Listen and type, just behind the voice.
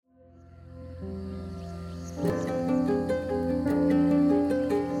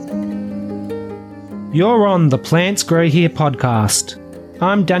You're on the Plants Grow Here podcast.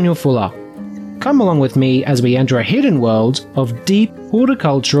 I'm Daniel Fuller. Come along with me as we enter a hidden world of deep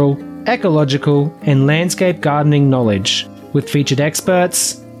horticultural, ecological, and landscape gardening knowledge with featured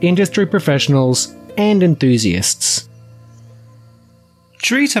experts, industry professionals, and enthusiasts.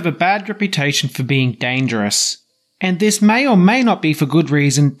 Trees have a bad reputation for being dangerous, and this may or may not be for good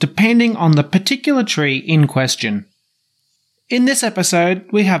reason depending on the particular tree in question. In this episode,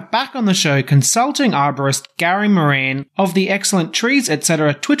 we have back on the show consulting arborist Gary Moran of the excellent Trees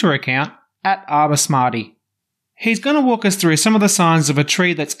Etc. Twitter account at ArborSmarty. He's going to walk us through some of the signs of a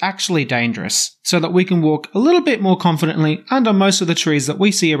tree that's actually dangerous, so that we can walk a little bit more confidently under most of the trees that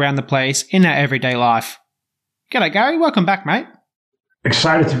we see around the place in our everyday life. G'day Gary, welcome back mate.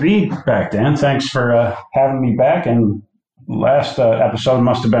 Excited to be back, Dan. Thanks for having me back. And last episode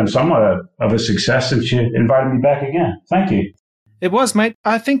must have been somewhat of a success since you invited me back again. Thank you. It was, mate.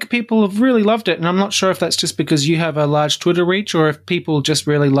 I think people have really loved it, and I'm not sure if that's just because you have a large Twitter reach or if people just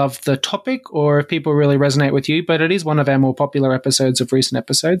really love the topic or if people really resonate with you, but it is one of our more popular episodes of recent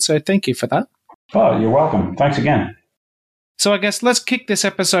episodes, so thank you for that. Oh, you're welcome. Thanks again. So I guess let's kick this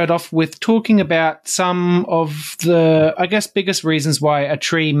episode off with talking about some of the, biggest reasons why a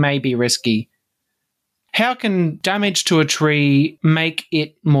tree may be risky. How can damage to a tree make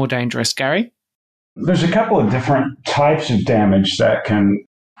it more dangerous, Gary? There's a couple of different types of damage that can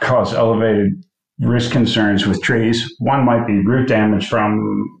cause elevated risk concerns with trees. One might be root damage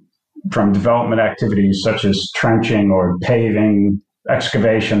from development activities such as trenching or paving,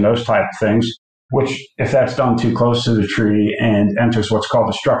 excavation, those type of things, which if that's done too close to the tree and enters what's called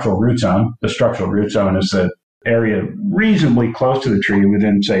the structural root zone. The structural root zone is the area reasonably close to the tree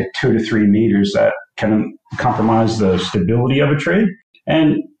within, say, 2 to 3 meters that can compromise the stability of a tree.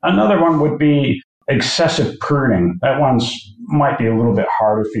 And another one would be excessive pruning. That one's might be a little bit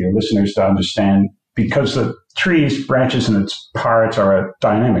harder for your listeners to understand because the tree's branches and its parts are a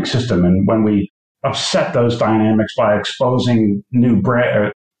dynamic system. And when we upset those dynamics by exposing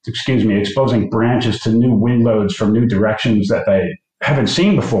exposing branches to new wind loads from new directions that they haven't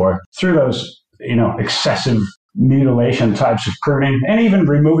seen before through those, excessive mutilation types of pruning and even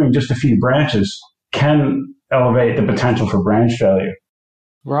removing just a few branches can elevate the potential for branch failure.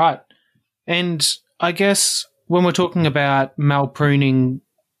 Right. And I guess when we're talking about malpruning,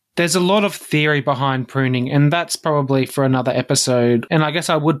 there's a lot of theory behind pruning, and that's probably for another episode. And I guess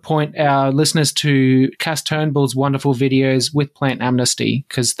I would point our listeners to Cass Turnbull's wonderful videos with Plant Amnesty,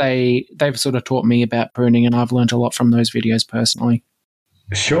 because they've sort of taught me about pruning, and I've learned a lot from those videos personally.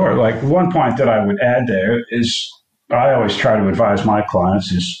 Sure. Like one point that I would add there is I always try to advise my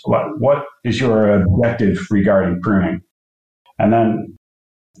clients is what is your objective regarding pruning? And then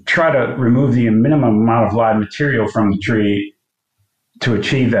try to remove the minimum amount of live material from the tree to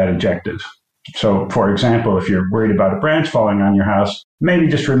achieve that objective. So, for example, if you're worried about a branch falling on your house, maybe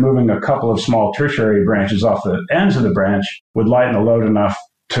just removing a couple of small tertiary branches off the ends of the branch would lighten the load enough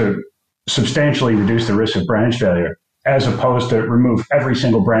to substantially reduce the risk of branch failure, as opposed to remove every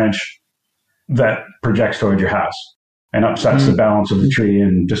single branch that projects toward your house and upsets the balance of the tree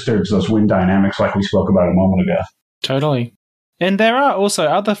and disturbs those wind dynamics like we spoke about a moment ago. Totally. And there are also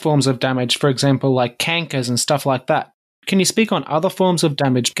other forms of damage, for example, like cankers and stuff like that. Can you speak on other forms of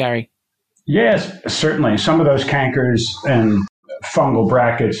damage, Gary? Yes, certainly. Some of those cankers and fungal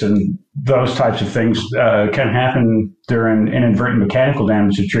brackets and those types of things can happen during inadvertent mechanical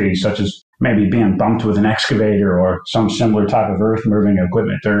damage to trees, such as maybe being bumped with an excavator or some similar type of earth-moving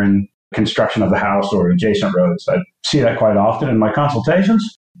equipment during construction of the house or adjacent roads. I see that quite often in my consultations.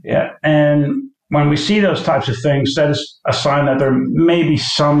 Yeah, and when we see those types of things, that is a sign that there may be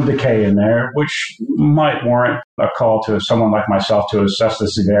some decay in there, which might warrant a call to someone like myself to assess the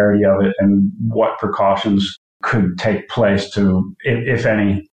severity of it and what precautions could take place to, if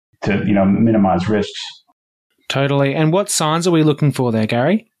any, to minimize risks. Totally. And what signs are we looking for there,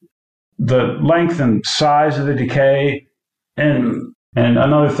 Gary? The length and size of the decay, and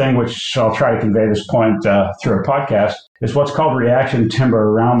another thing which I'll try to convey this point through a podcast is what's called reaction timber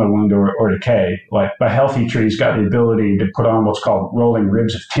around the wound or decay. Like a healthy tree's got the ability to put on what's called rolling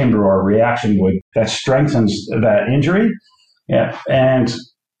ribs of timber or reaction wood that strengthens that injury. Yeah, and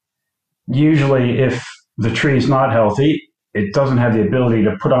usually if the tree is not healthy, it doesn't have the ability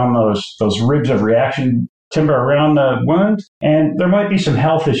to put on those ribs of reaction timber around the wound. And there might be some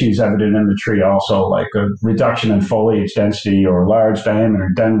health issues evident in the tree also, like a reduction in foliage density or large diameter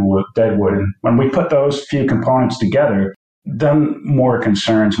deadwood. And when we put those few components together, then more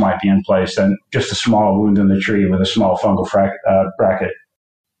concerns might be in place than just a small wound in the tree with a small fungal bracket.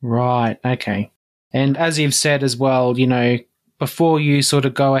 Right. Okay. And as you've said as well, before you sort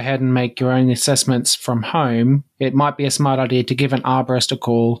of go ahead and make your own assessments from home, it might be a smart idea to give an arborist a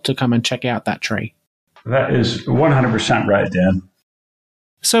call to come and check out that tree. That is 100% right, Dan.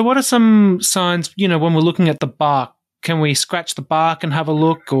 So what are some signs, when we're looking at the bark? Can we scratch the bark and have a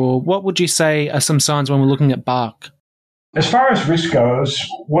look? Or what would you say are some signs when we're looking at bark? As far as risk goes,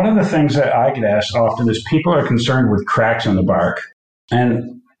 one of the things that I get asked often is people are concerned with cracks in the bark.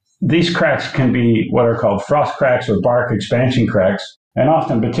 And these cracks can be what are called frost cracks or bark expansion cracks. And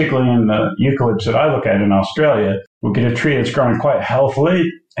often, particularly in the eucalypts that I look at in Australia, we'll get a tree that's growing quite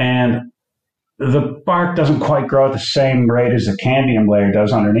healthily, and the bark doesn't quite grow at the same rate as the candium layer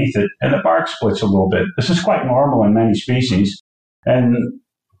does underneath it, and the bark splits a little bit. This is quite normal in many species. And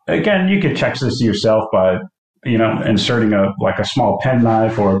again, you could check this yourself by, inserting a small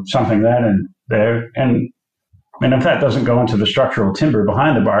penknife or something that in there. And if that doesn't go into the structural timber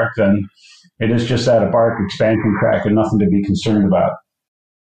behind the bark, then it is just that a bark expansion crack and nothing to be concerned about.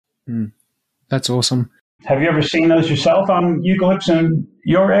 That's awesome. Have you ever seen those yourself on eucalypts in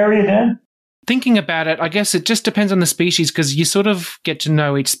your area, Dan? Thinking about it, I guess it just depends on the species, because you sort of get to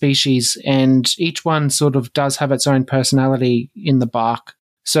know each species and each one sort of does have its own personality in the bark.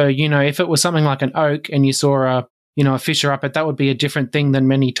 So, if it was something like an oak and you saw a fissure up it, that would be a different thing than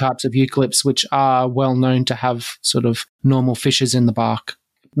many types of eucalypts, which are well known to have sort of normal fissures in the bark.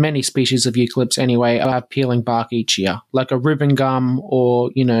 Many species of eucalypts, anyway, are peeling bark each year, like a ribbon gum or,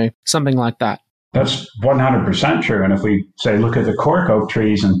 something like that. That's 100% true. And if we say, look at the cork oak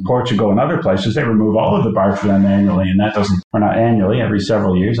trees in Portugal and other places, they remove all of the bark for them annually. And or not annually, every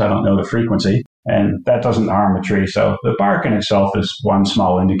several years. I don't know the frequency. And that doesn't harm a tree. So the bark in itself is one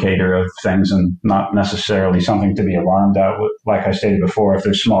small indicator of things and not necessarily something to be alarmed at. Like I stated before, if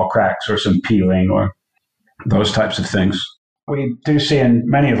there's small cracks or some peeling or those types of things. We do see in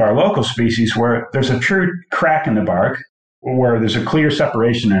many of our local species where there's a true crack in the bark, where there's a clear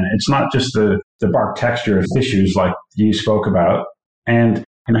separation in it. It's not just the bark texture of fissures like you spoke about. And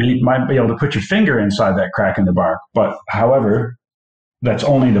you might be able to put your finger inside that crack in the bark. But however, that's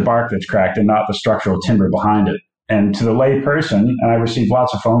only the bark that's cracked and not the structural timber behind it. And to the lay person, and I receive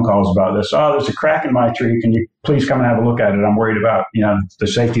lots of phone calls about this, there's a crack in my tree. Can you please come and have a look at it? I'm worried about, the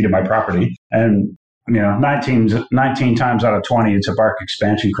safety to my property. And, 19 times out of 20, it's a bark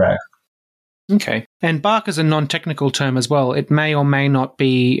expansion crack. Okay. And bark is a non-technical term as well. It may or may not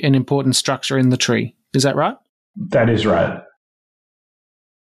be an important structure in the tree. Is that right? That is right.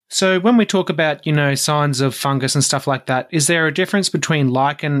 So when we talk about, signs of fungus and stuff like that, is there a difference between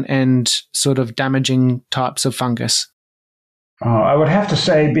lichen and sort of damaging types of fungus? I would have to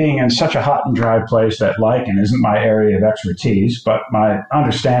say, being in such a hot and dry place, that lichen isn't my area of expertise, but my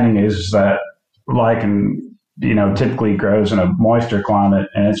understanding is that lichen typically grows in a moisture climate,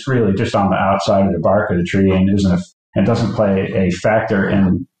 and it's really just on the outside of the bark of the tree and doesn't play a factor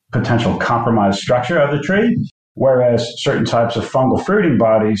in potential compromised structure of the tree. Whereas certain types of fungal fruiting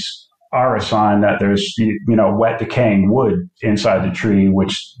bodies are a sign that there's, wet decaying wood inside the tree,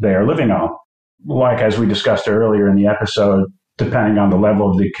 which they are living on. Like as we discussed earlier in the episode, depending on the level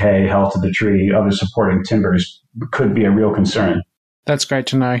of decay, health of the tree, other supporting timbers could be a real concern. That's great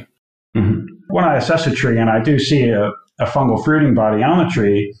to know. Mm-hmm. When I assess a tree and I do see a fungal fruiting body on the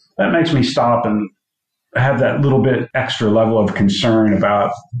tree, that makes me stop and have that little bit extra level of concern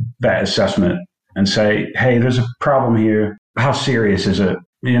about that assessment and say, hey, there's a problem here. How serious is it?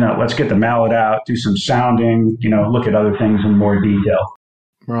 Let's get the mallet out, do some sounding, look at other things in more detail.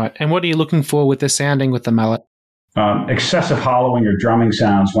 Right. And what are you looking for with the sounding with the mallet? Excessive hollowing or drumming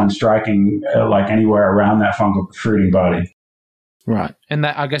sounds when striking like anywhere around that fungal fruiting body. Right. And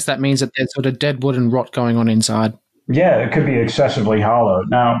I guess that means that there's sort of dead wood and rot going on inside. Yeah, it could be excessively hollow.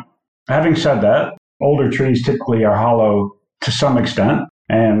 Now, having said that, older trees typically are hollow to some extent,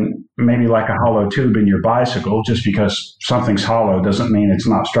 and maybe like a hollow tube in your bicycle. Just because something's hollow doesn't mean it's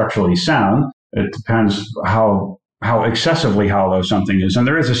not structurally sound. It depends how excessively hollow something is. And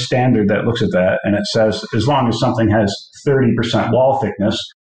there is a standard that looks at that, and it says as long as something has 30% wall thickness,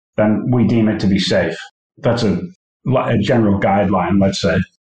 then we deem it to be safe. That's a general guideline, let's say.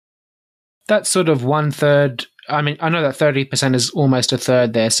 That's sort of 1/3. I mean, I know that 30% is almost a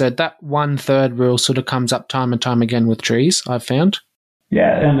third there. So that 1/3 rule sort of comes up time and time again with trees, I've found.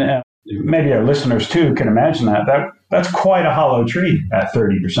 Yeah, and maybe our listeners too can imagine that's quite a hollow tree at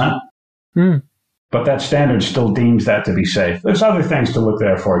 30%. But that standard still deems that to be safe. There's other things to look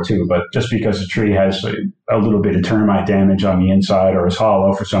there for too, but just because a tree has a little bit of termite damage on the inside or is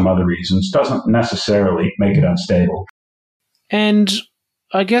hollow for some other reasons doesn't necessarily make it unstable. And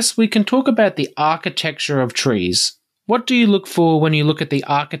I guess we can talk about the architecture of trees. What do you look for when you look at the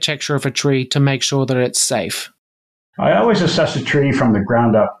architecture of a tree to make sure that it's safe? I always assess a tree from the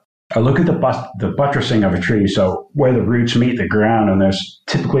ground up. I look at the buttressing of a tree, so where the roots meet the ground, and there's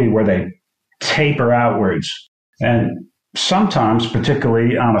typically where they taper outwards. And sometimes,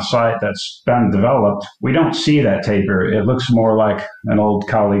 particularly on a site that's been developed, we don't see that taper. It looks more like, an old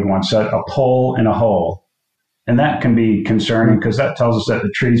colleague once said, a pole in a hole. And that can be concerning because that tells us that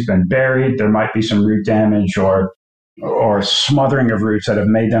the tree's been buried. There might be some root damage or smothering of roots that have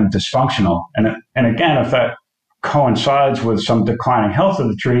made them dysfunctional. And again, if that coincides with some declining health of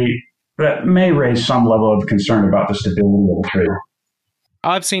the tree, that may raise some level of concern about the stability of the tree.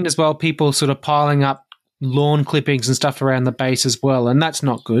 I've seen as well people sort of piling up lawn clippings and stuff around the base as well, and that's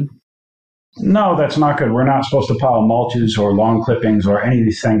not good. No, that's not good. We're not supposed to pile mulches or lawn clippings or any of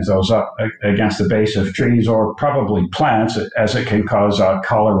these things those up against the base of trees or probably plants, as it can cause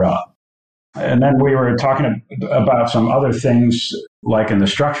collar rot. And then we were talking about some other things, like in the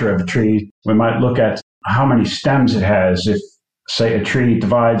structure of a tree. We might look at how many stems it has. If, say, a tree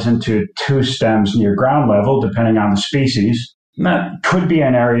divides into 2 stems near ground level, depending on the species, that could be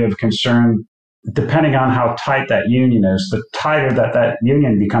an area of concern depending on how tight that union is. The tighter that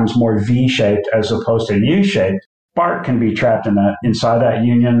union becomes more V-shaped as opposed to U-shaped, bark can be trapped inside that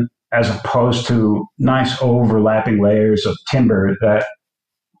union as opposed to nice overlapping layers of timber that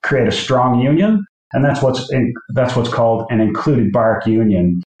create a strong union. And that's what's called an included bark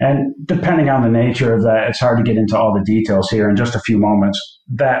union. And depending on the nature of that, it's hard to get into all the details here in just a few moments.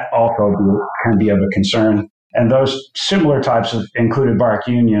 That also can be of a concern. And those similar types of included bark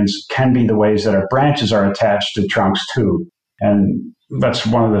unions can be the ways that our branches are attached to trunks too. And that's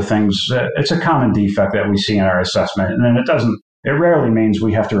one of the things, it's a common defect that we see in our assessment. And then it rarely means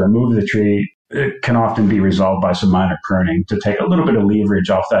we have to remove the tree. It can often be resolved by some minor pruning to take a little bit of leverage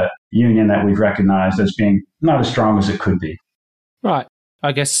off that union that we've recognized as being not as strong as it could be. Right.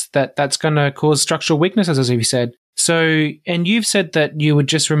 I guess that's going to cause structural weaknesses, as you said. So, and you've said that you would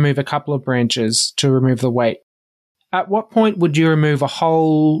just remove a couple of branches to remove the weight. At what point would you remove a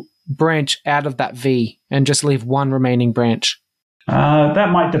whole branch out of that V and just leave one remaining branch?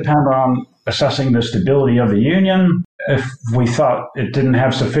 That might depend on assessing the stability of the union. If we thought it didn't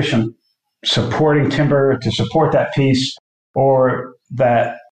have sufficient supporting timber to support that piece, or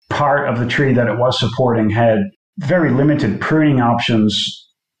that part of the tree that it was supporting had very limited pruning options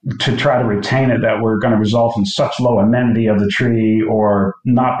to try to retain it, that were going to result in such low amenity of the tree or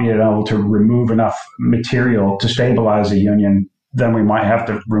not being able to remove enough material to stabilize the union, then we might have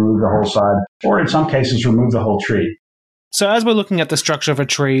to remove the whole side, or in some cases remove the whole tree. So as we're looking at the structure of a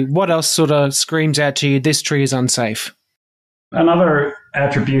tree, what else sort of screams out to you, this tree is unsafe? Another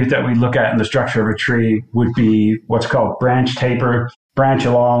attribute that we look at in the structure of a tree would be what's called branch taper, branch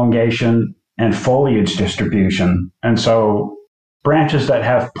elongation, and foliage distribution. And so branches that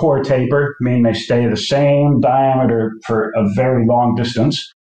have poor taper mean they stay the same diameter for a very long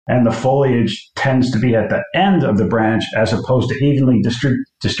distance, and the foliage tends to be at the end of the branch as opposed to evenly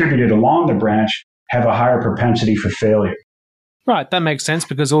distributed along the branch, have a higher propensity for failure. Right, that makes sense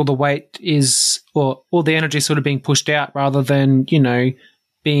because all the weight is, or all the energy is sort of being pushed out rather than,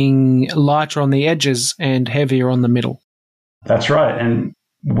 being lighter on the edges and heavier on the middle. That's right. And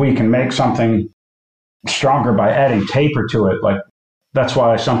we can make something stronger by adding taper to it. Like, that's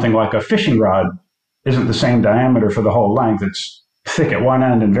why something like a fishing rod isn't the same diameter for the whole length. It's thick at one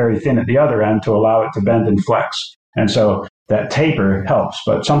end and very thin at the other end to allow it to bend and flex. And so that taper helps.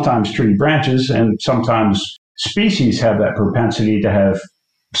 But sometimes tree branches and sometimes species have that propensity to have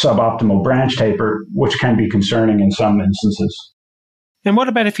suboptimal branch taper, which can be concerning in some instances. And what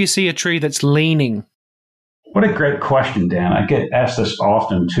about if you see a tree that's leaning? What a great question, Dan. I get asked this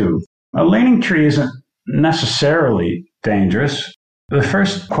often too. A leaning tree isn't necessarily dangerous. The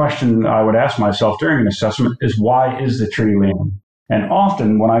first question I would ask myself during an assessment is, why is the tree leaning? And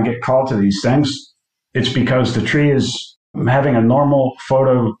often when I get called to these things, it's because the tree is having a normal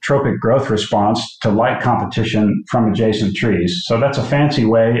phototropic growth response to light competition from adjacent trees. So that's a fancy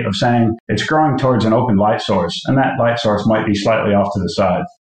way of saying it's growing towards an open light source, and that light source might be slightly off to the side.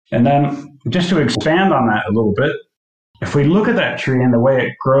 And then just to expand on that a little bit, if we look at that tree and the way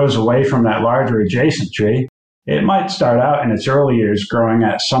it grows away from that larger adjacent tree, it might start out in its early years growing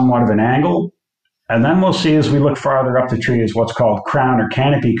at somewhat of an angle. And then we'll see as we look farther up the tree is what's called crown or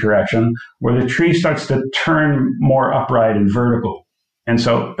canopy correction, where the tree starts to turn more upright and vertical. And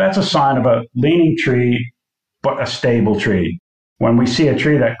so that's a sign of a leaning tree, but a stable tree. When we see a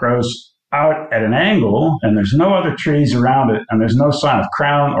tree that grows out at an angle and there's no other trees around it and there's no sign of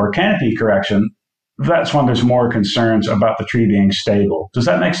crown or canopy correction, that's when there's more concerns about the tree being stable. Does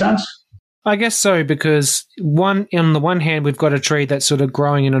that make sense? I guess so, because on the one hand, we've got a tree that's sort of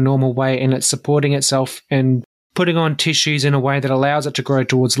growing in a normal way and it's supporting itself and putting on tissues in a way that allows it to grow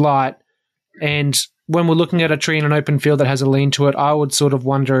towards light. And when we're looking at a tree in an open field that has a lean to it, I would sort of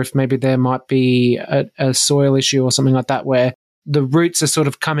wonder if maybe there might be a soil issue or something like that where the roots are sort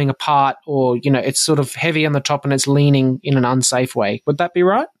of coming apart, or, it's sort of heavy on the top and it's leaning in an unsafe way. Would that be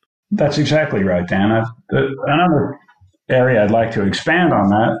right? That's exactly right, Dan. Another area I'd like to expand on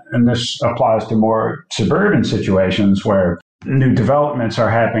that, and this applies to more suburban situations where new developments are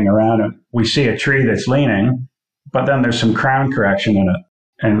happening around it. We see a tree that's leaning, but then there's some crown correction in it.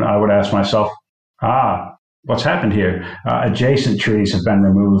 And I would ask myself, what's happened here? Adjacent trees have been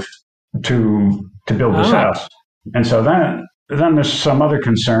removed to build this house. And so then there's some other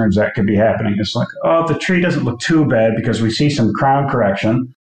concerns that could be happening. It's like, the tree doesn't look too bad because we see some crown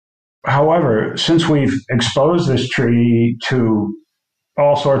correction. However, since we've exposed this tree to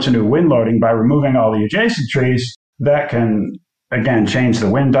all sorts of new wind loading by removing all the adjacent trees, that can, again, change the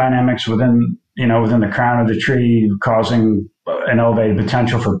wind dynamics within the crown of the tree, causing an elevated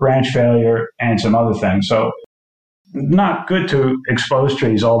potential for branch failure and some other things. So not good to expose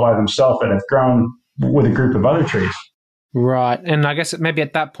trees all by themselves that have grown with a group of other trees. Right. And I guess maybe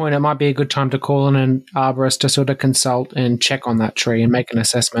at that point, it might be a good time to call in an arborist to sort of consult and check on that tree and make an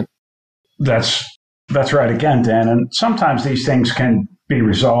assessment. That's right again, Dan. And sometimes these things can be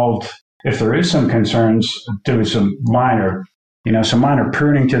resolved if there is some concerns due to some minor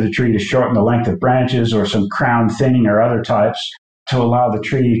pruning to the tree to shorten the length of branches, or some crown thinning or other types to allow the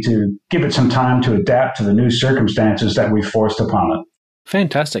tree to give it some time to adapt to the new circumstances that we've forced upon it.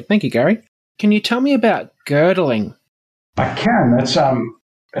 Fantastic. Thank you, Gary. Can you tell me about girdling? I can. It's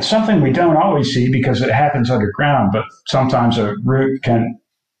something we don't always see because it happens underground, but sometimes a root can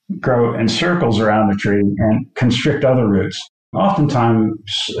grow in circles around the tree and constrict other roots. Oftentimes,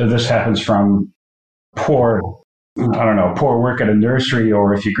 this happens from poor work at a nursery,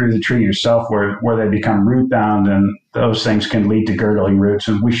 or if you grew the tree yourself where they become root bound, and those things can lead to girdling roots.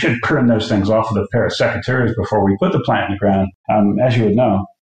 And we should prune those things off with a pair of secateurs before we put the plant in the ground, as you would know.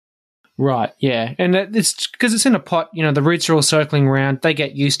 Right, yeah. And it's because it's in a pot, the roots are all circling around, they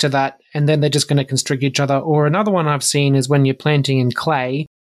get used to that, and then they're just going to constrict each other. Or another one I've seen is when you're planting in clay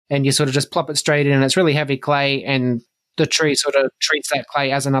and you sort of just plop it straight in, and it's really heavy clay, and the tree sort of treats that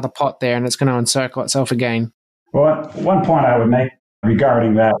clay as another pot there, and it's going to encircle itself again. Well, one point I would make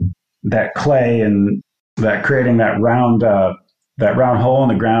regarding that clay and that creating that round hole in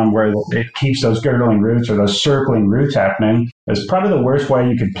the ground where it keeps those girdling roots or those circling roots happening is probably the worst way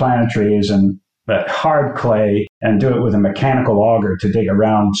you could plant a tree is in that hard clay, and do it with a mechanical auger to dig a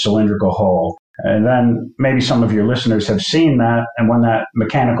round cylindrical hole. And then maybe some of your listeners have seen that, and when that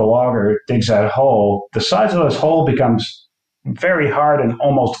mechanical auger digs that hole, the size of this hole becomes very hard and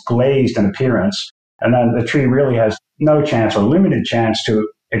almost glazed in appearance. And then the tree really has no chance or limited chance to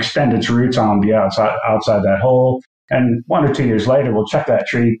extend its roots on the outside that hole. And 1 or 2 years later, we'll check that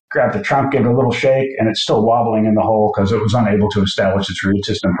tree, grab the trunk, give it a little shake, and it's still wobbling in the hole because it was unable to establish its root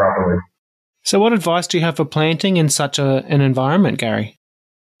system properly. So what advice do you have for planting in such an environment, Gary?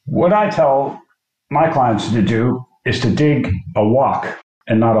 What I tell my clients to do is to dig a wok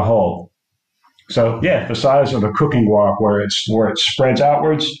and not a hole. So, the size of a cooking wok where it spreads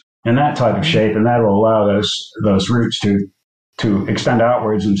outwards in that type of shape, and that will allow those roots to extend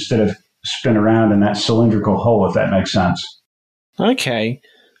outwards instead of spin around in that cylindrical hole, if that makes sense. Okay.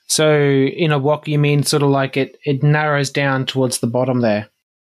 So in a wok, you mean sort of like it narrows down towards the bottom there?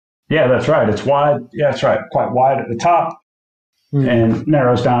 Yeah, that's right. It's wide. Yeah, that's right. Quite wide at the top and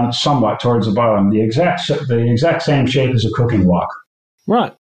narrows down somewhat towards the bottom. The exact same shape as a cooking wok.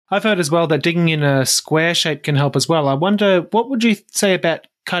 Right. I've heard as well that digging in a square shape can help as well. I wonder, what would you say about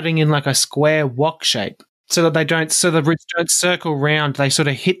cutting in like a square wok shape so that the roots don't circle round, they sort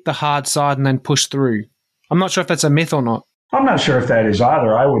of hit the hard side and then push through? I'm not sure if that's a myth or not. I'm not sure if that is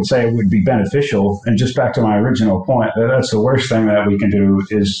either. I would say it would be beneficial. And just back to my original point, that's the worst thing that we can do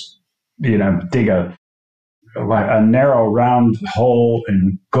is, dig a narrow round hole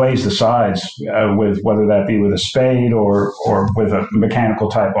and glaze the sides with whether that be with a spade or with a mechanical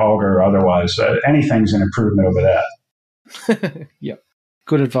type auger or otherwise. Anything's an improvement over that. Yep.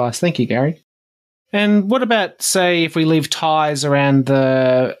 Good advice. Thank you, Gary. And what about, say, if we leave ties around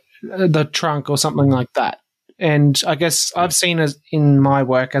the trunk or something like that? And I guess I've seen in my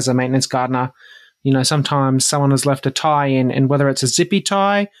work as a maintenance gardener, sometimes someone has left a tie in, and whether it's a zippy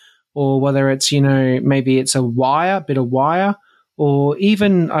tie or whether it's, maybe it's a bit of wire, or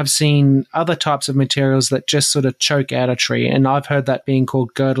even I've seen other types of materials that just sort of choke out a tree. And I've heard that being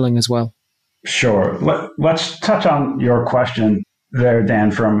called girdling as well. Sure. Let's touch on your question there,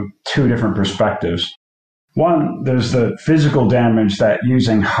 Dan, from two different perspectives. One, there's the physical damage that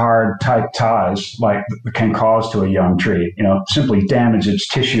using hard, tight ties like can cause to a young tree. Simply damage its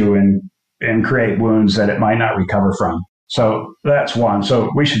tissue and create wounds that it might not recover from. So that's one. So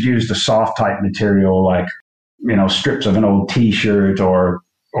we should use the soft type material like, strips of an old T-shirt or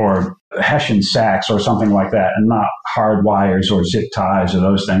Hessian sacks or something like that, and not hard wires or zip ties or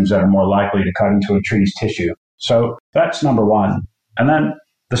those things that are more likely to cut into a tree's tissue. So that's number one. And then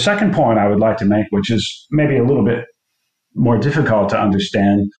the second point I would like to make, which is maybe a little bit more difficult to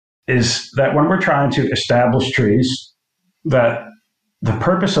understand, is that when we're trying to establish trees, that the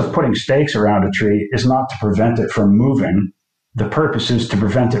purpose of putting stakes around a tree is not to prevent it from moving. The purpose is to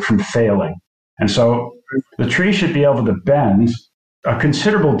prevent it from failing. And so the tree should be able to bend a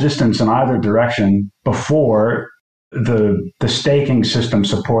considerable distance in either direction before the staking system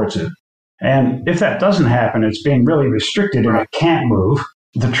supports it. And if that doesn't happen, it's being really restricted and it can't move.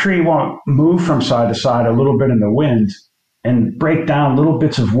 The tree won't move from side to side a little bit in the wind and break down little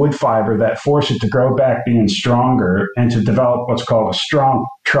bits of wood fiber that force it to grow back being stronger and to develop what's called a strong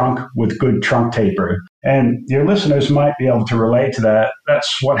trunk with good trunk taper. And your listeners might be able to relate to that. That's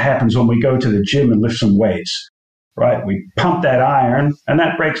what happens when we go to the gym and lift some weights, right? We pump that iron and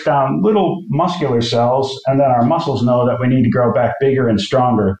that breaks down little muscular cells, and then our muscles know that we need to grow back bigger and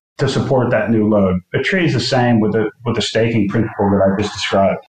stronger to support that new load. A tree is the same with the staking principle that I just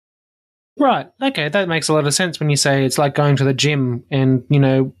described. Right. Okay, that makes a lot of sense when you say it's like going to the gym and,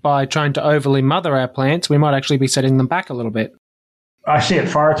 by trying to overly mother our plants, we might actually be setting them back a little bit. I see it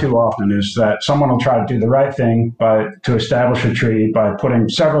far too often is that someone will try to do the right thing to establish a tree by putting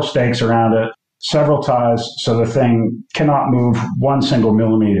several stakes around it, several ties, so the thing cannot move one single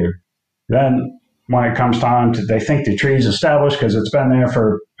millimeter. Then when it comes time they think the tree's established because it's been there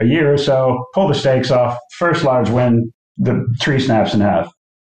for a year or so, pull the stakes off, first large wind, the tree snaps in half.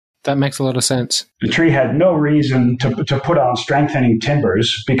 That makes a lot of sense. The tree had no reason to put on strengthening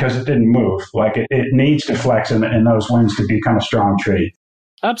timbers because it didn't move. Like it needs to flex in those winds to become a strong tree.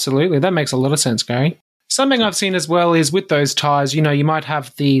 Absolutely. That makes a lot of sense, Gary. Something I've seen as well is with those ties, you might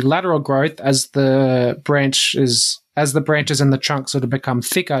have the lateral growth as the branches in the trunk sort of become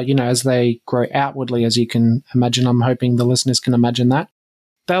thicker, as they grow outwardly, as you can imagine. I'm hoping the listeners can imagine that.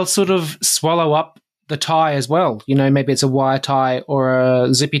 They'll sort of swallow up the tie as well. Maybe it's a wire tie or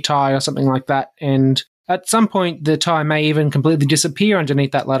a zippy tie or something like that. And at some point, the tie may even completely disappear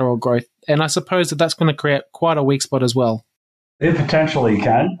underneath that lateral growth. And I suppose that's going to create quite a weak spot as well. It potentially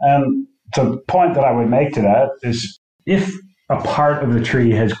can. And the point that I would make to that is if a part of the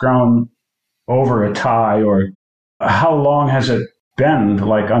tree has grown over a tie, or how long has it been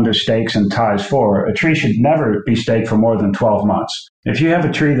like under stakes and ties for? A tree should never be staked for more than 12 months. If you have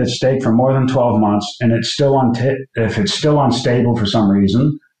a tree that's staked for more than 12 months and it's still if it's still unstable for some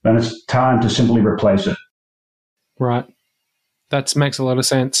reason, then it's time to simply replace it. Right. That makes a lot of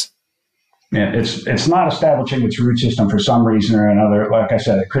sense. Yeah, it's not establishing its root system for some reason or another. Like I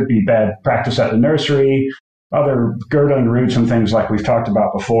said, it could be bad practice at the nursery, other girdling roots and things like we've talked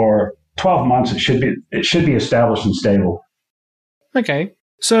about before. 12 months, it should be established and stable. Okay.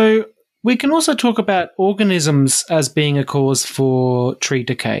 So we can also talk about organisms as being a cause for tree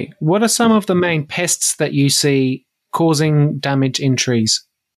decay. What are some of the main pests that you see causing damage in trees?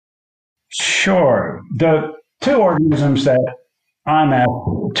 Sure. The two organisms that I'm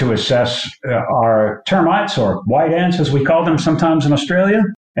asked to assess are termites, or white ants as we call them sometimes in Australia,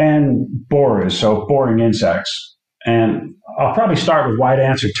 and borers, so boring insects. And I'll probably start with white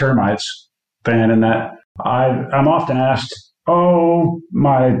ants or termites, then, in that I'm often asked, oh,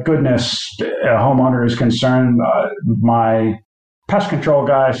 my goodness, a homeowner is concerned. My pest control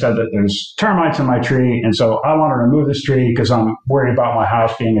guy said that there's termites in my tree, and so I want to remove this tree because I'm worried about my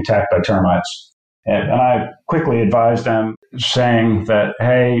house being attacked by termites. And I quickly advised them, saying that,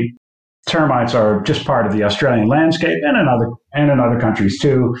 hey, termites are just part of the Australian landscape and in other countries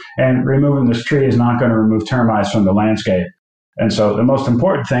too, and removing this tree is not going to remove termites from the landscape. And so the most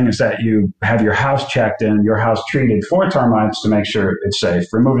important thing is that you have your house checked and your house treated for termites to make sure it's safe.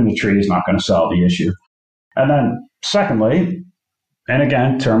 Removing the tree is not going to solve the issue. And then secondly, and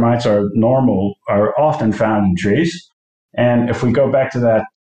again, termites are often found in trees. And if we go back to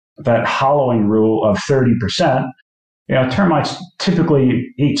that hollowing rule of 30%, termites typically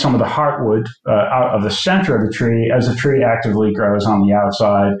eat some of the heartwood out of the center of the tree as the tree actively grows on the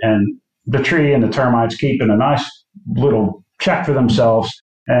outside. And the tree and the termites keep in a nice little check for themselves,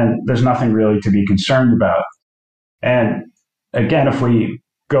 and there's nothing really to be concerned about. And again, if we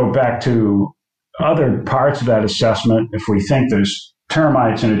go back to other parts of that assessment, if we think there's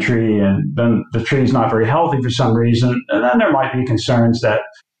termites in a tree and then the tree is not very healthy for some reason, and then there might be concerns that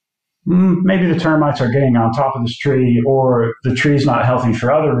maybe the termites are getting on top of this tree, or the tree's not healthy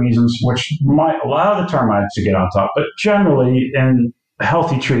for other reasons, which might allow the termites to get on top. But generally, in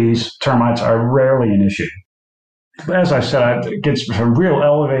healthy trees, termites are rarely an issue. As I said, I get some real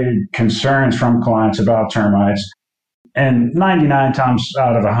elevated concerns from clients about termites. And 99 times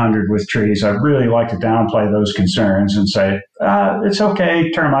out of 100 with trees, I really like to downplay those concerns and say, it's okay,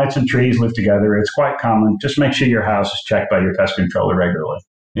 termites and trees live together. It's quite common. Just make sure your house is checked by your pest controller regularly.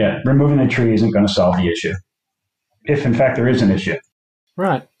 Yeah, removing the tree isn't going to solve the issue, if in fact there is an issue.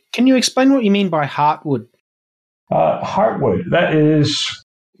 Right. Can you explain what you mean by heartwood? Heartwood, that is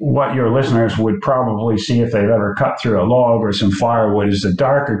what your listeners would probably see if they've ever cut through a log or some firewood, is the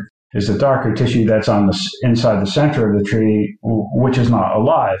darker tissue that's on the inside the center of the tree, which is not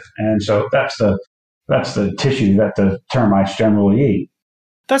alive. And so that's the tissue that the termites generally eat.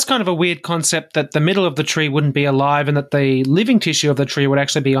 That's kind of a weird concept, that the middle of the tree wouldn't be alive and that the living tissue of the tree would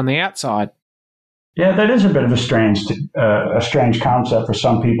actually be on the outside. Yeah, that is a bit of a strange concept for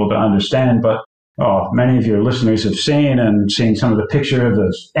some people to understand, but many of your listeners have seen some of the picture of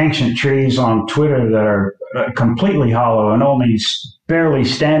those ancient trees on Twitter that are completely hollow and only barely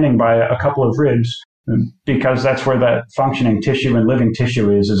standing by a couple of ribs, because that's where that functioning tissue and living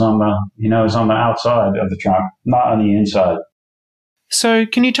tissue is on the outside of the trunk, not on the inside. So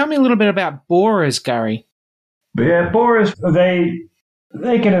can you tell me a little bit about borers, Gary? Yeah, borers, they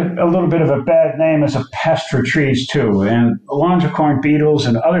get a little bit of a bad name as a pest for trees too. And longicorn beetles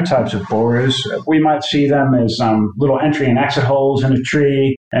and other types of borers, we might see them as little entry and exit holes in a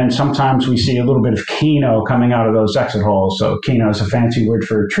tree. And sometimes we see a little bit of kino coming out of those exit holes. So kino is a fancy word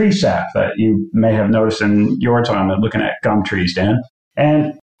for tree sap that you may have noticed in your time looking at gum trees, Dan.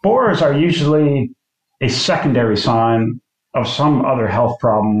 And borers are usually a secondary sign of some other health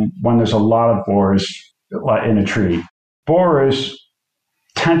problem when there's a lot of borers in a tree. Borers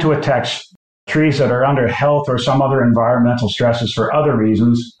tend to attack trees that are under health or some other environmental stresses for other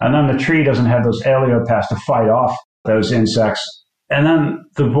reasons, and then the tree doesn't have those aliopaths to fight off those insects, and then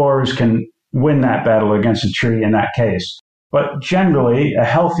the borers can win that battle against the tree in that case. But generally, a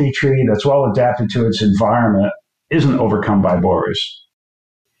healthy tree that's well adapted to its environment isn't overcome by borers.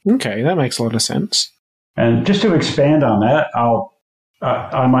 Okay, that makes a lot of sense. And just to expand on that,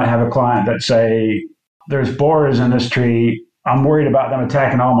 I might have a client that say, there's borers in this tree. I'm worried about them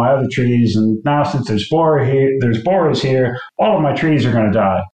attacking all my other trees. And now since there's borers here, all of my trees are going to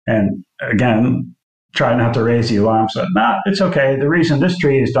die. And again, try not to raise the alarm. So, it's okay. The reason this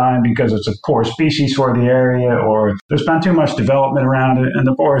tree is dying because it's a poor species for the area, or there's been too much development around it, and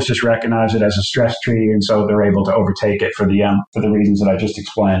the borers just recognize it as a stress tree, and so they're able to overtake it for the reasons that I just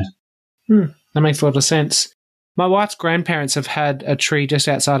explained. That makes a lot of sense. My wife's grandparents have had a tree just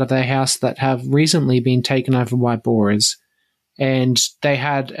outside of their house that have recently been taken over by borers. And they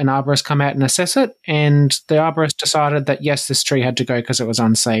had an arborist come out and assess it, and the arborist decided that, yes, this tree had to go because it was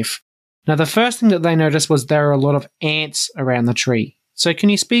unsafe. Now, the first thing that they noticed was there are a lot of ants around the tree. So can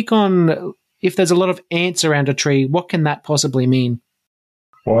you speak on, if there's a lot of ants around a tree, what can that possibly mean?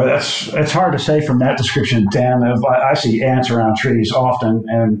 Boy, it's hard to say from that description, Dan. I see ants around trees often,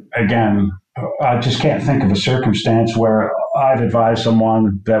 and again, I just can't think of a circumstance where I've advised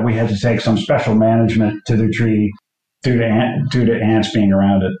someone that we had to take some special management to the tree due to ants being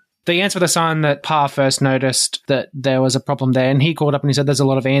around it. The ants were the sign that Pa first noticed that there was a problem there, and he called up and he said there's a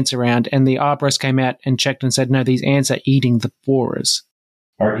lot of ants around, and the arborist came out and checked and said, no, these ants are eating the borers.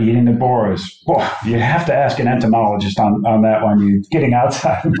 Are eating the borers. Well, you have to ask an entomologist on that one. You're getting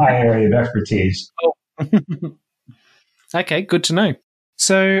outside of my area of expertise. Oh. Okay, good to know.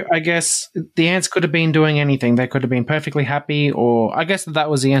 So I guess the ants could have been doing anything. They could have been perfectly happy, or I guess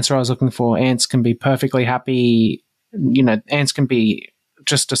that was the answer I was looking for. Ants can be perfectly happy. Ants can be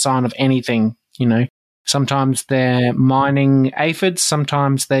just a sign of anything, Sometimes they're mining aphids.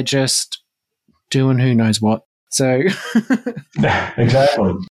 Sometimes they're just doing who knows what. So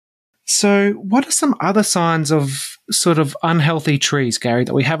exactly. So what are some other signs of sort of unhealthy trees, Gary,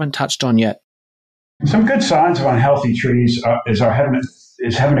 that we haven't touched on yet? Some good signs of unhealthy trees is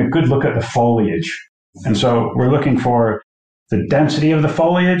having a good look at the foliage. And so we're looking for the density of the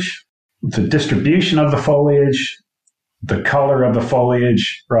foliage, the distribution of the foliage, the color of the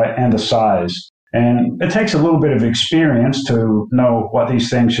foliage, right, and the size. And it takes a little bit of experience to know what these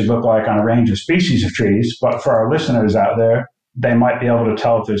things should look like on a range of species of trees. But for our listeners out there, they might be able to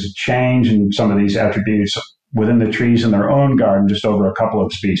tell if there's a change in some of these attributes within the trees in their own garden just over a couple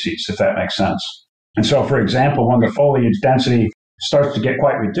of species, if that makes sense. And so, for example, when the foliage density starts to get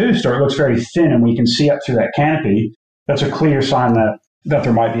quite reduced or it looks very thin and we can see up through that canopy, that's a clear sign that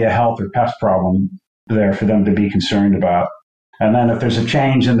there might be a health or pest problem there for them to be concerned about. And then if there's a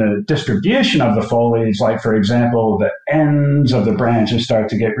change in the distribution of the foliage, like, for example, the ends of the branches start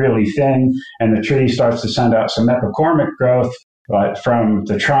to get really thin and the tree starts to send out some epicormic growth from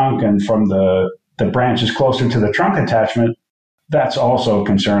the trunk and from the branches closer to the trunk attachment, that's also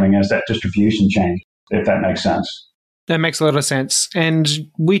concerning as that distribution change, if that makes sense. That makes a lot of sense. And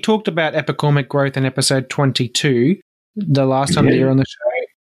we talked about epicormic growth in episode 22, the last time that you were on the show.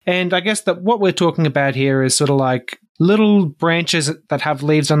 And I guess that what we're talking about here is sort of like little branches that have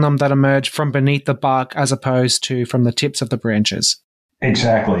leaves on them that emerge from beneath the bark as opposed to from the tips of the branches.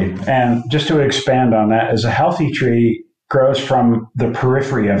 Exactly. And just to expand on that, as a healthy tree grows from the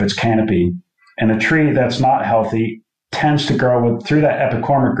periphery of its canopy, and a tree that's not healthy tends to grow through that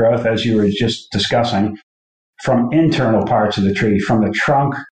epicormic growth, as you were just discussing, from internal parts of the tree, from the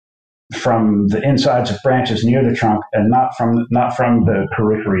trunk, from the insides of branches near the trunk, and not from the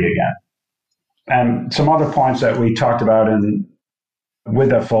periphery again. And some other points that we talked about with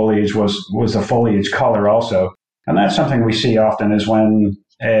the foliage was the foliage color also. And that's something we see often is when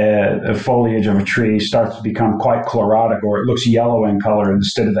the foliage of a tree starts to become quite chlorotic, or it looks yellow in color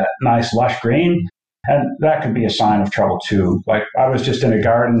instead of that nice lush green. And that could be a sign of trouble too. Like, I was just in a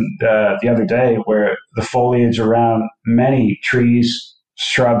garden the other day where the foliage around many trees,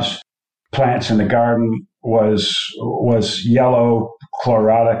 shrubs, plants in the garden was yellow,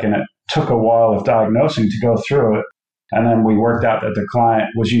 chlorotic, and it took a while of diagnosing to go through it. And then we worked out that the client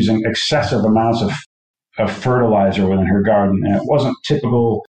was using excessive amounts of fertilizer within her garden. And it wasn't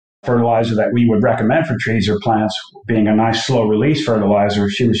typical fertilizer that we would recommend for trees or plants, being a nice slow release fertilizer.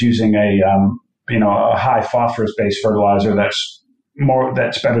 She was using a high phosphorus based fertilizer that's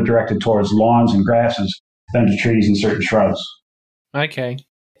better directed towards lawns and grasses than to trees and certain shrubs. Okay.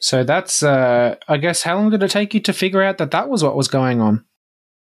 So that's, I guess, how long did it take you to figure out that was what was going on?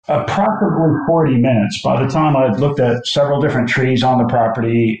 Approximately 40 minutes. By the time I'd looked at several different trees on the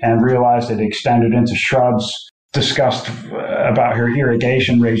property and realized it extended into shrubs, discussed about her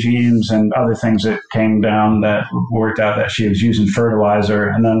irrigation regimes and other things that came down, that worked out that she was using fertilizer,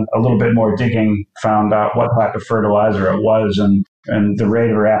 and then a little bit more digging found out what type of fertilizer it was and the rate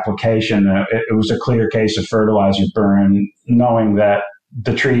of her application. It was a clear case of fertilizer burn, knowing that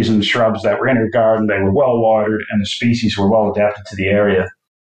the trees and shrubs that were in her garden, they were well watered and the species were well adapted to the area.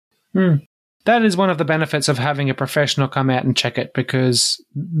 That is one of the benefits of having a professional come out and check it, because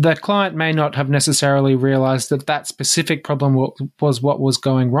the client may not have necessarily realized that specific problem was what was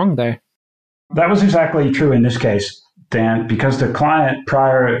going wrong there. That was exactly true in this case, Dan, because the client,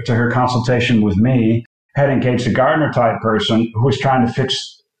 prior to her consultation with me, had engaged a gardener type person who was trying to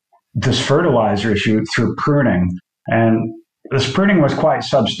fix this fertilizer issue through pruning. And this pruning was quite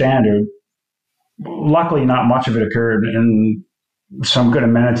substandard. Luckily, not much of it occurred, and some good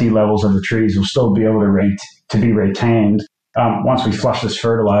amenity levels of the trees will still be able to be retained once we flush this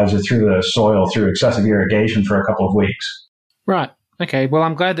fertilizer through the soil through excessive irrigation for a couple of weeks. Right. Okay. Well,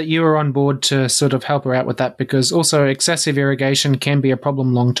 I'm glad that you were on board to sort of help her out with that, because also excessive irrigation can be a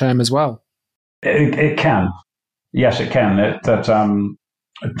problem long term as well. It can. Yes, it can.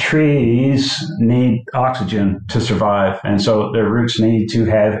 Trees need oxygen to survive, and so their roots need to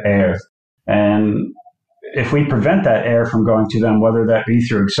have air. And if we prevent that air from going to them, whether that be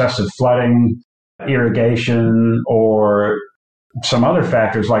through excessive flooding, irrigation, or some other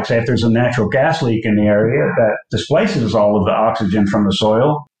factors, like, say, if there's a natural gas leak in the area that displaces all of the oxygen from the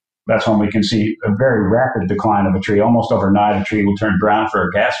soil, that's when we can see a very rapid decline of a tree. Almost overnight, a tree will turn brown for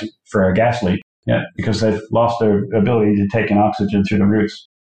a gas leak, because they've lost their ability to take in oxygen through the roots.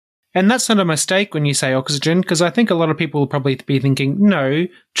 And that's not a mistake when you say oxygen, because I think a lot of people will probably be thinking, no,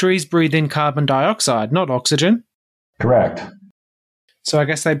 trees breathe in carbon dioxide, not oxygen. Correct. So I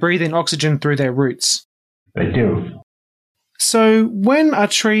guess they breathe in oxygen through their roots. They do. So when are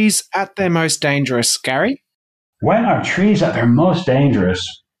trees at their most dangerous, Gary? When are trees at their most dangerous?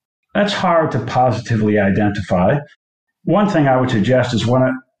 That's hard to positively identify. One thing I would suggest is when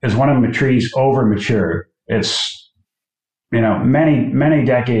a tree's over mature. It's many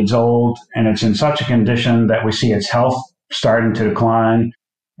decades old, and it's in such a condition that we see its health starting to decline.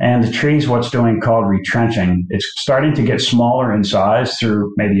 And the tree's what's called retrenching. It's starting to get smaller in size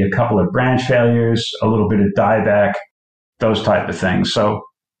through maybe a couple of branch failures, a little bit of dieback, those type of things. So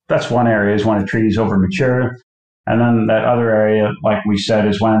that's one area, is when a tree is over mature. And then that other area, like we said,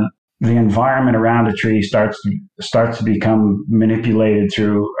 is when the environment around a tree starts to become manipulated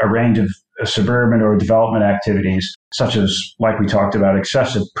through a range of suburban or development activities, such as, like we talked about,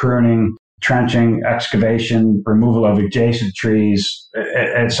 excessive pruning, trenching, excavation, removal of adjacent trees,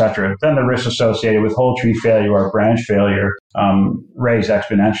 etc. Then the risks associated with whole tree failure or branch failure raised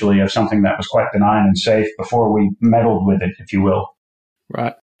exponentially of something that was quite benign and safe before we meddled with it, if you will.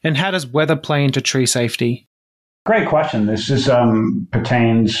 Right. And how does weather play into tree safety? Great question. This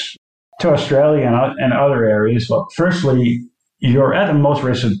pertains to Australia and other areas. Well, firstly, you're at the most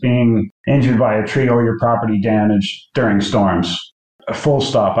risk of being injured by a tree or your property damaged during storms. A full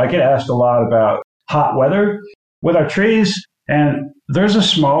stop. I get asked a lot about hot weather with our trees, and there's a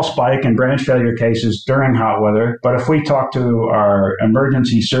small spike in branch failure cases during hot weather. But if we talk to our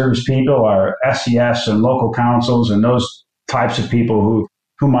emergency service people, our SES and local councils, and those types of people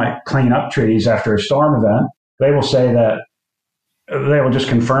who might clean up trees after a storm event, they will say that they will just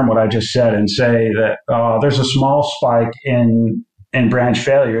confirm what I just said and say that there's a small spike in branch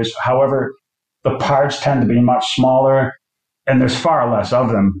failures. However, the parts tend to be much smaller and there's far less of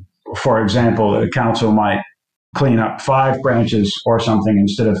them. For example, the council might clean up 5 branches or something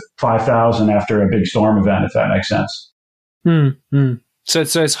instead of 5,000 after a big storm event, if that makes sense. So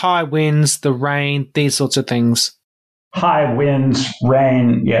it's high winds, the rain, these sorts of things. High winds,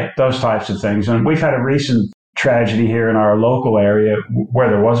 rain, those types of things. And we've had a recent tragedy here in our local area where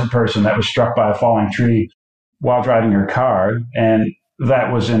there was a person that was struck by a falling tree while driving her car, and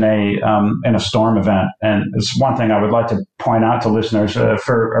that was in a storm event. And it's one thing I would like to point out to listeners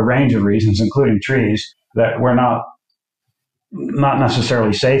for a range of reasons, including trees, that we're not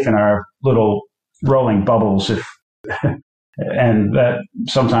necessarily safe in our little rolling bubbles, and that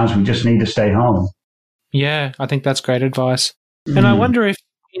sometimes we just need to stay home. Yeah, I think that's great advice. And I wonder if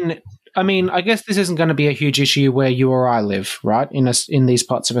I guess this isn't going to be a huge issue where you or I live, right, in these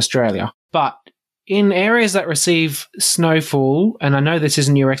parts of Australia. But in areas that receive snowfall, and I know this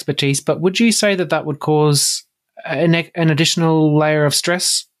isn't your expertise, but would you say that would cause an additional layer of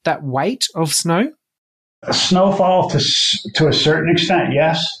stress, that weight of snow? Snowfall to a certain extent,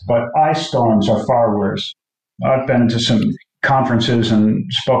 yes, but ice storms are far worse. I've been to some conferences and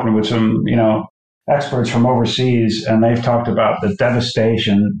spoken with some, experts from overseas, and they've talked about the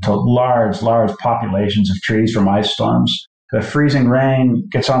devastation to large populations of trees from ice storms. The freezing rain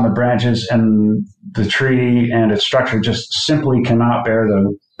gets on the branches, and the tree and its structure just simply cannot bear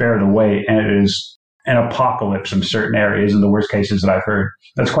the weight, and it is an apocalypse in certain areas in the worst cases that I've heard.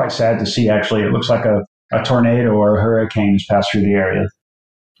 That's quite sad to see, actually. It looks like a tornado or a hurricane has passed through the area.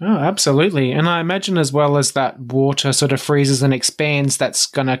 Oh, absolutely. And I imagine as well as that water sort of freezes and expands, that's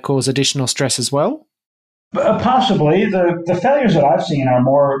going to cause additional stress as well? Possibly. The failures that I've seen are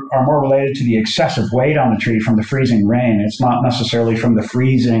more related to the excessive weight on the tree from the freezing rain. It's not necessarily from the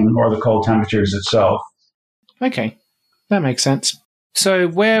freezing or the cold temperatures itself. Okay, that makes sense. So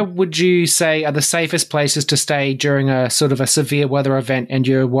where would you say are the safest places to stay during a sort of a severe weather event and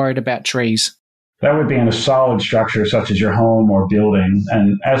you're worried about trees? That would be in a solid structure such as your home or building.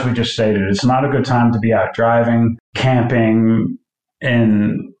 And as we just stated, it's not a good time to be out driving, camping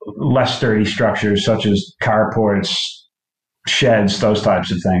in less sturdy structures such as carports, sheds, those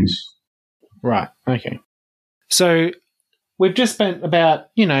types of things. Right. Okay. So we've just spent about,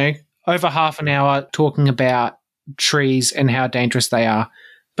 over half an hour talking about trees and how dangerous they are.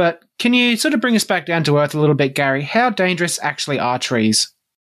 But can you sort of bring us back down to earth a little bit, Gary? How dangerous actually are trees?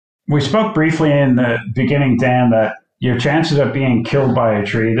 We spoke briefly in the beginning, Dan, that your chances of being killed by a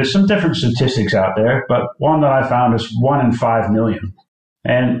tree, there's some different statistics out there, but one that I found is 1 in 5 million.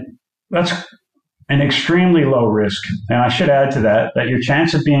 And that's an extremely low risk. And I should add to that your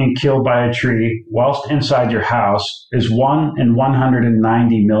chance of being killed by a tree whilst inside your house is 1 in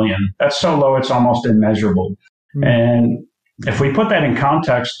 190 million. That's so low, it's almost immeasurable. And if we put that in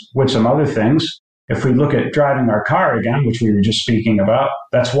context with some other things, if we look at driving our car again, which we were just speaking about,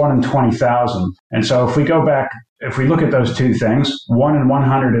 that's 1 in 20,000. And so if we go back, if we look at those two things, 1 in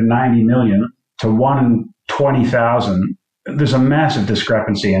 190 million to 1 in 20,000, there's a massive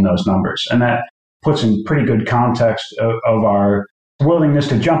discrepancy in those numbers. And that puts in pretty good context of our willingness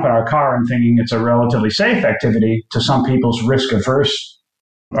to jump in our car and thinking it's a relatively safe activity to some people's risk-averse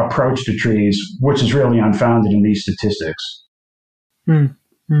approach to trees, which is really unfounded in these statistics.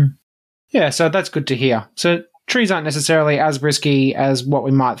 Yeah, so that's good to hear. So trees aren't necessarily as risky as what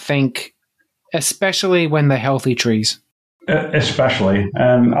we might think, especially when they're healthy trees. Especially.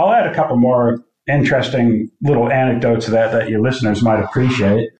 And I'll add a couple more interesting little anecdotes to that your listeners might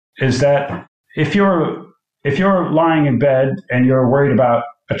appreciate, is that if you're lying in bed and you're worried about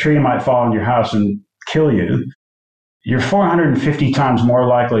a tree might fall on your house and kill you, you're 450 times more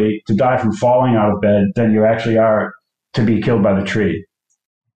likely to die from falling out of bed than you actually are to be killed by the tree.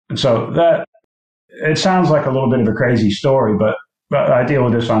 And so that, it sounds like a little bit of a crazy story, but I deal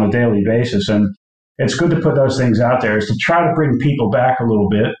with this on a daily basis, and it's good to put those things out there, is to try to bring people back a little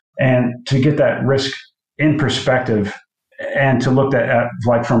bit and to get that risk in perspective and to look at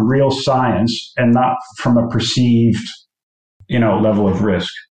like from real science and not from a perceived, level of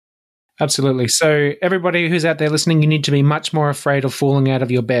risk. Absolutely. So everybody who's out there listening, you need to be much more afraid of falling out of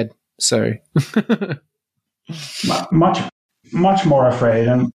your bed. So much more afraid.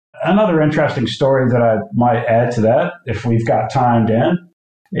 And another interesting story that I might add to that, if we've got time, Dan,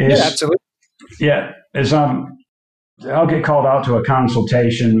 is absolutely. I'll get called out to a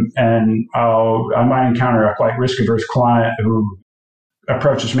consultation, and I might encounter a quite risk-averse client who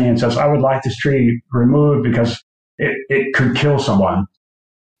approaches me and says, I would like this tree removed because it could kill someone.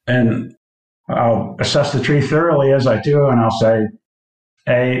 And I'll assess the tree thoroughly as I do, and I'll say,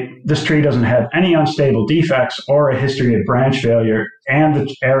 this tree doesn't have any unstable defects or a history of branch failure, and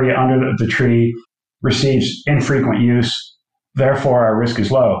the area under the tree receives infrequent use. Therefore, our risk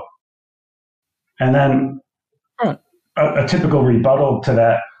is low. And then a typical rebuttal to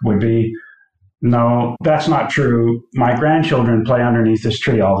that would be, no, that's not true. My grandchildren play underneath this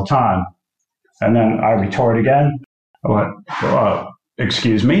tree all the time. And then I retort again,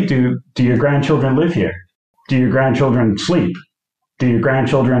 excuse me, do your grandchildren live here? Do your grandchildren sleep? Do your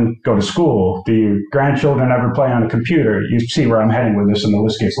grandchildren go to school? Do your grandchildren ever play on a computer? You see where I'm heading with this, and the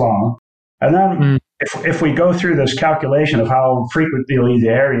list gets long. And then if we go through this calculation of how frequently the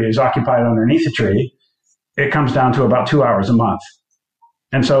area is occupied underneath a tree, it comes down to about 2 hours a month.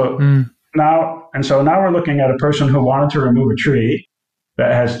 And so now we're looking at a person who wanted to remove a tree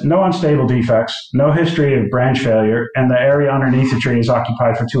that has no unstable defects, no history of branch failure, and the area underneath the tree is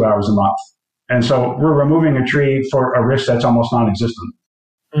occupied for 2 hours a month. And so we're removing a tree for a risk that's almost non-existent.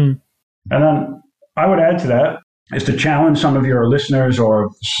 And then I would add to that is to challenge some of your listeners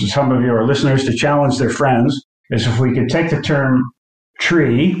to challenge their friends, is if we could take the term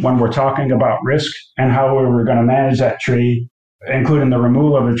tree when we're talking about risk and how we're going to manage that tree, including the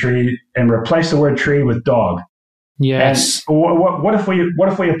removal of a tree, and replace the word tree with dog. Yes. And what if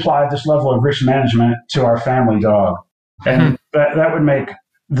we apply this level of risk management to our family dog? And that would make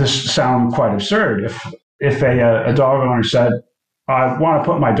this sound quite absurd. If a dog owner said, I want to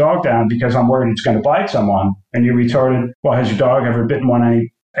put my dog down because I'm worried it's going to bite someone, and you retorted, well, has your dog ever bitten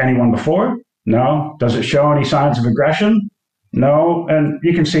anyone before? No. Does it show any signs of aggression? No. And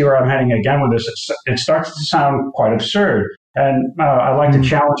you can see where I'm heading again with this. It starts to sound quite absurd. And I like to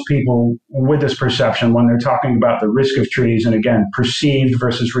challenge people with this perception when they're talking about the risk of trees, and again, perceived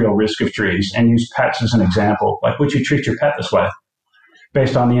versus real risk of trees, and use pets as an example. Like, would you treat your pet this way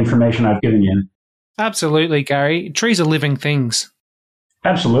based on the information I've given you? Absolutely, Gary. Trees are living things.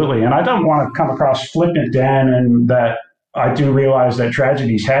 Absolutely. And I don't want to come across flippant, Dan, and that I do realize that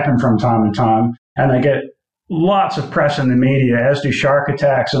tragedies happen from time to time, and they get lots of press in the media, as do shark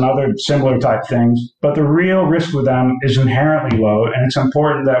attacks and other similar type things. But the real risk with them is inherently low, and it's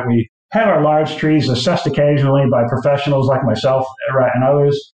important that we have our large trees assessed occasionally by professionals like myself and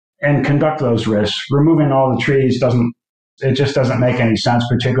others, and conduct those risks. Removing all the trees just doesn't make any sense,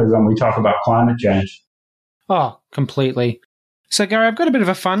 particularly when we talk about climate change. Oh, completely. So, Gary, I've got a bit of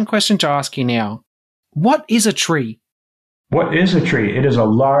a fun question to ask you now. What is a tree? What is a tree? It is a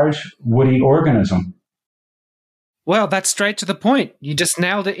large woody organism. Well, that's straight to the point. You just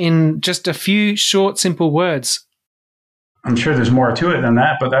nailed it in just a few short, simple words. I'm sure there's more to it than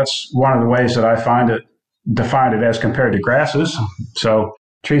that, but that's one of the ways that I define it as compared to grasses. So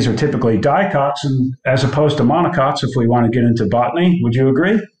trees are typically dicots as opposed to monocots, if we want to get into botany. Would you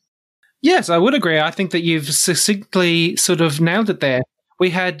agree? Yes, I would agree. I think that you've succinctly sort of nailed it there.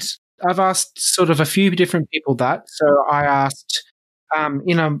 I've asked sort of a few different people that. So I asked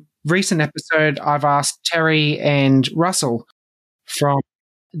in a recent episode, I've asked Terry and Russell from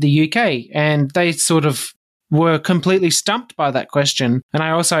the UK, and they sort of were completely stumped by that question. And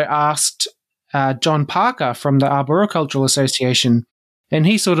I also asked John Parker from the Arboricultural Association, and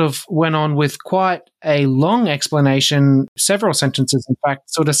he sort of went on with quite a long explanation, several sentences, in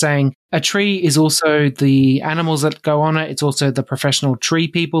fact, sort of saying a tree is also the animals that go on it. It's also the professional tree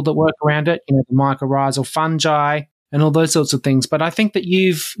people that work around it, the mycorrhizal fungi and all those sorts of things. But I think that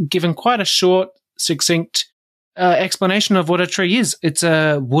you've given quite a short, succinct explanation of what a tree is. It's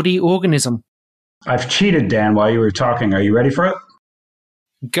a woody organism. I've cheated, Dan, while you were talking. Are you ready for it?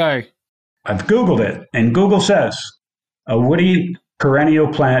 Go. I've Googled it, and Google says a woody perennial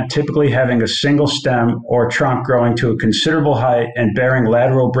plant typically having a single stem or trunk growing to a considerable height and bearing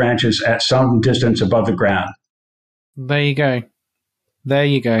lateral branches at some distance above the ground. There you go. There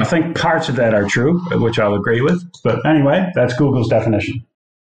you go. I think parts of that are true, which I'll agree with. But anyway, that's Google's definition.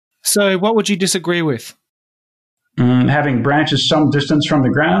 So what would you disagree with? Having branches some distance from the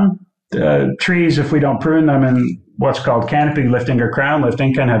ground. Trees, if we don't prune them in what's called canopy lifting or crown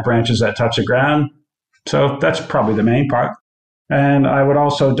lifting, can have branches that touch the ground. So that's probably the main part. And I would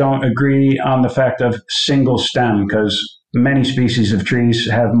also don't agree on the fact of single stem, because many species of trees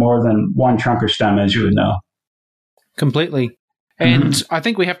have more than one trunk or stem, as you would know. Completely. And I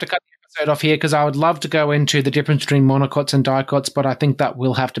think we have to cut the episode off here because I would love to go into the difference between monocots and dicots, but I think that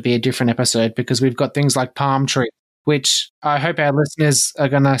will have to be a different episode because we've got things like palm tree, which I hope our listeners are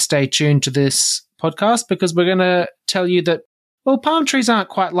going to stay tuned to this podcast because we're going to tell you that, well, palm trees aren't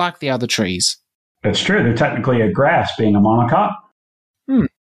quite like the other trees. It's true. They're technically a grass, being a monocot.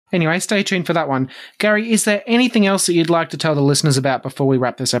 Anyway, stay tuned for that one. Gary, is there anything else that you'd like to tell the listeners about before we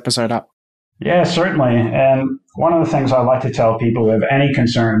wrap this episode up? Yeah, certainly. And one of the things I like to tell people who have any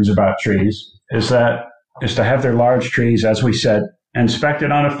concerns about trees is to have their large trees, as we said,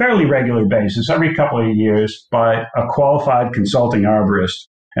 inspected on a fairly regular basis, every couple of years, by a qualified consulting arborist.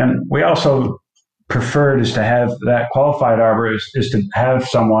 And we also preferred is to have that qualified arborist is to have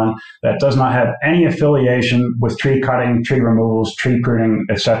someone that does not have any affiliation with tree cutting, tree removals, tree pruning,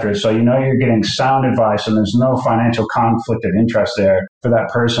 etc. So you know you're getting sound advice and there's no financial conflict of interest there for that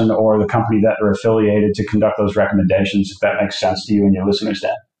person or the company that they're affiliated to conduct those recommendations, if that makes sense to you and your listeners,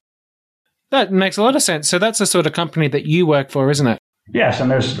 Dan. That makes a lot of sense. So that's the sort of company that you work for, isn't it? Yes, and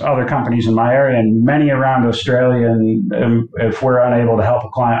there's other companies in my area and many around Australia. And if we're unable to help a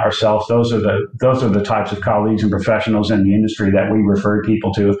client ourselves, those are the types of colleagues and professionals in the industry that we refer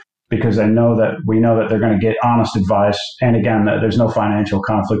people to because we know that they're going to get honest advice. And again, there's no financial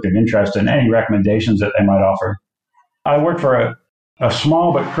conflict of interest in any recommendations that they might offer. I work for a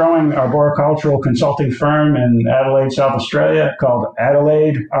small but growing arboricultural consulting firm in Adelaide, South Australia called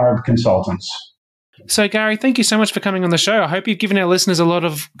Adelaide Arb Consultants. So, Gary, thank you so much for coming on the show. I hope you've given our listeners a lot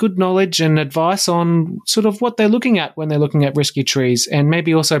of good knowledge and advice on sort of what they're looking at when they're looking at risky trees, and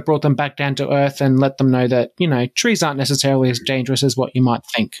maybe also brought them back down to earth and let them know that, you know, trees aren't necessarily as dangerous as what you might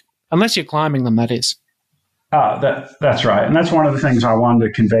think, unless you're climbing them, that is. That's right. And that's one of the things I wanted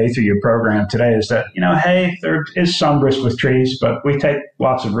to convey through your program today is that, you know, hey, there is some risk with trees, but we take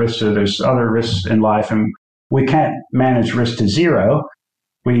lots of risks. So there's other risks in life, and we can't manage risk to zero.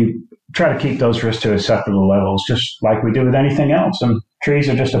 We try to keep those risks to acceptable levels, just like we do with anything else. And trees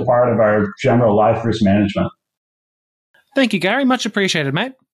are just a part of our general life risk management. Thank you, Gary. Much appreciated,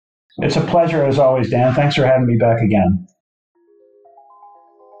 mate. It's a pleasure as always, Dan. Thanks for having me back again.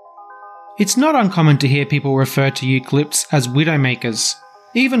 It's not uncommon to hear people refer to eucalypts as widowmakers,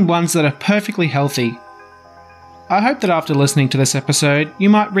 even ones that are perfectly healthy. I hope that after listening to this episode, you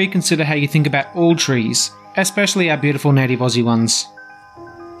might reconsider how you think about all trees, especially our beautiful native Aussie ones.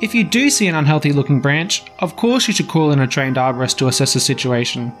 If you do see an unhealthy looking branch, of course you should call in a trained arborist to assess the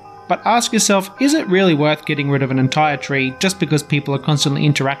situation. But ask yourself, is it really worth getting rid of an entire tree just because people are constantly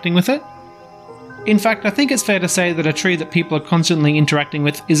interacting with it? In fact, I think it's fair to say that a tree that people are constantly interacting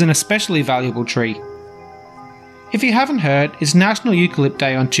with is an especially valuable tree. If you haven't heard, it's National Eucalypt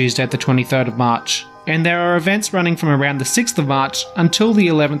Day on Tuesday the 23rd of March, and there are events running from around the 6th of March until the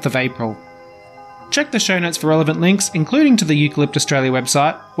 11th of April. Check the show notes for relevant links, including to the Eucalypt Australia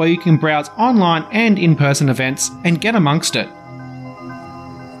website, where you can browse online and in-person events and get amongst it.